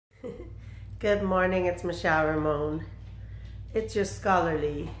Good morning, it's Michelle Ramon. It's your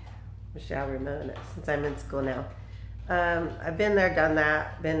scholarly Michelle Ramon since I'm in school now. I've been there, done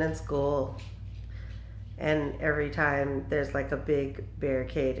that, been in school, and every time there's like a big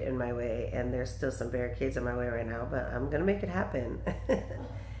barricade in my way, and there's still some barricades in my way right now, but I'm gonna make it happen.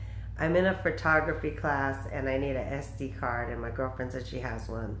 I'm in a photography class and I need an SD card, and my girlfriend said she has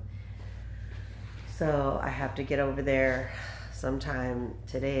one. So I have to get over there sometime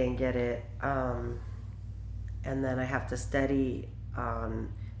today and get it. And then I have to study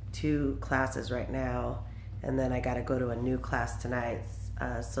on 2 classes right now, and then I got to go to a new class tonight,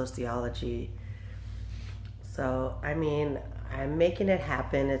 sociology. So I mean, I'm making it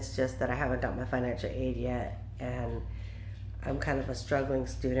happen. It's just that I haven't got my financial aid yet, and I'm kind of a struggling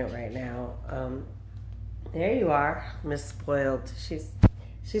student right now. There you are, Miss Spoiled.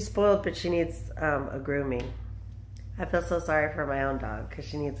 She's spoiled, but she needs a grooming. I feel so sorry for my own dog because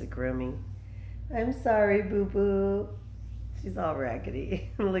she needs a grooming. I'm sorry, boo-boo. She's all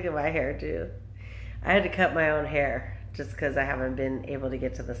raggedy. Look at my hair, too. I had to cut my own hair just because I haven't been able to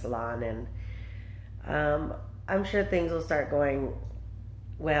get to the salon. And I'm sure things will start going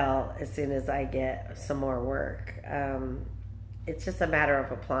well as soon as I get some more work. It's just a matter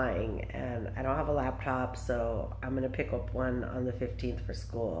of applying. And I don't have a laptop, so I'm going to pick up one on the 15th for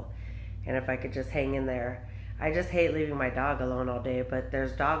school. And if I could just hang in there. I just hate leaving my dog alone all day, but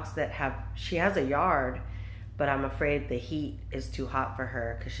there's dogs that she has a yard, but I'm afraid the heat is too hot for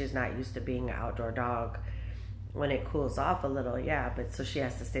her because she's not used to being an outdoor dog. When it cools off a little, yeah, but so she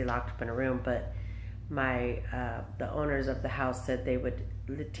has to stay locked up in a room. But the owners of the house said they would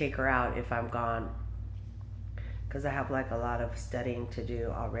take her out if I'm gone because I have like a lot of studying to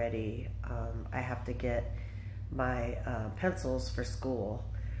do already. I have to get my pencils for school.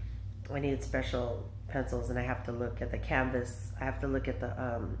 I need special pencils, and I have to look at the Canvas. I have to look at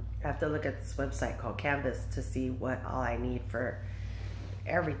this website called Canvas to see what all I need for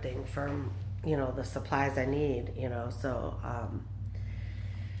everything from, the supplies I need, so,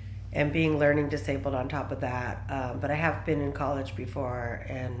 and being learning disabled on top of that. But I have been in college before,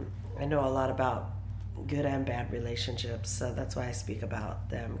 and I know a lot about good and bad relationships. So that's why I speak about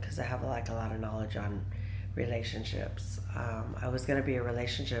them, because I have like a lot of knowledge on relationships. I was going to be a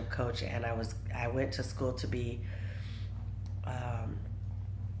relationship coach, and I went to school to be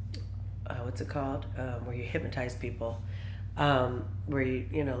what's it called, where you hypnotize people, where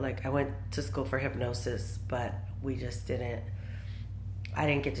I went to school for hypnosis, but I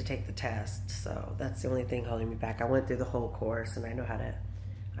didn't get to take the test, so that's the only thing holding me back. I went through the whole course, and I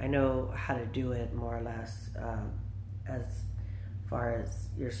know how to do it more or less, as far as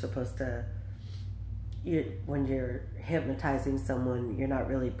you're supposed to. When you're hypnotizing someone, you're not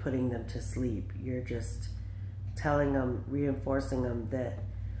really putting them to sleep. You're just telling them, reinforcing them that,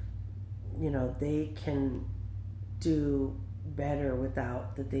 they can do better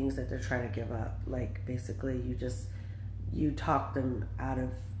without the things that they're trying to give up. Like, basically, you talk them out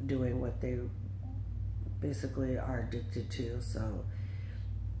of doing what they basically are addicted to. So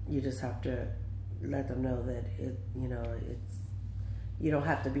you just have to let them know that you don't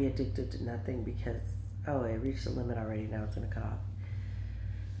have to be addicted to nothing because, oh, it reached the limit already. Now it's going to cut off.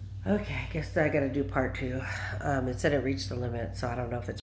 Okay, I guess I got to do part 2. It said it reached the limit, so I don't know if it's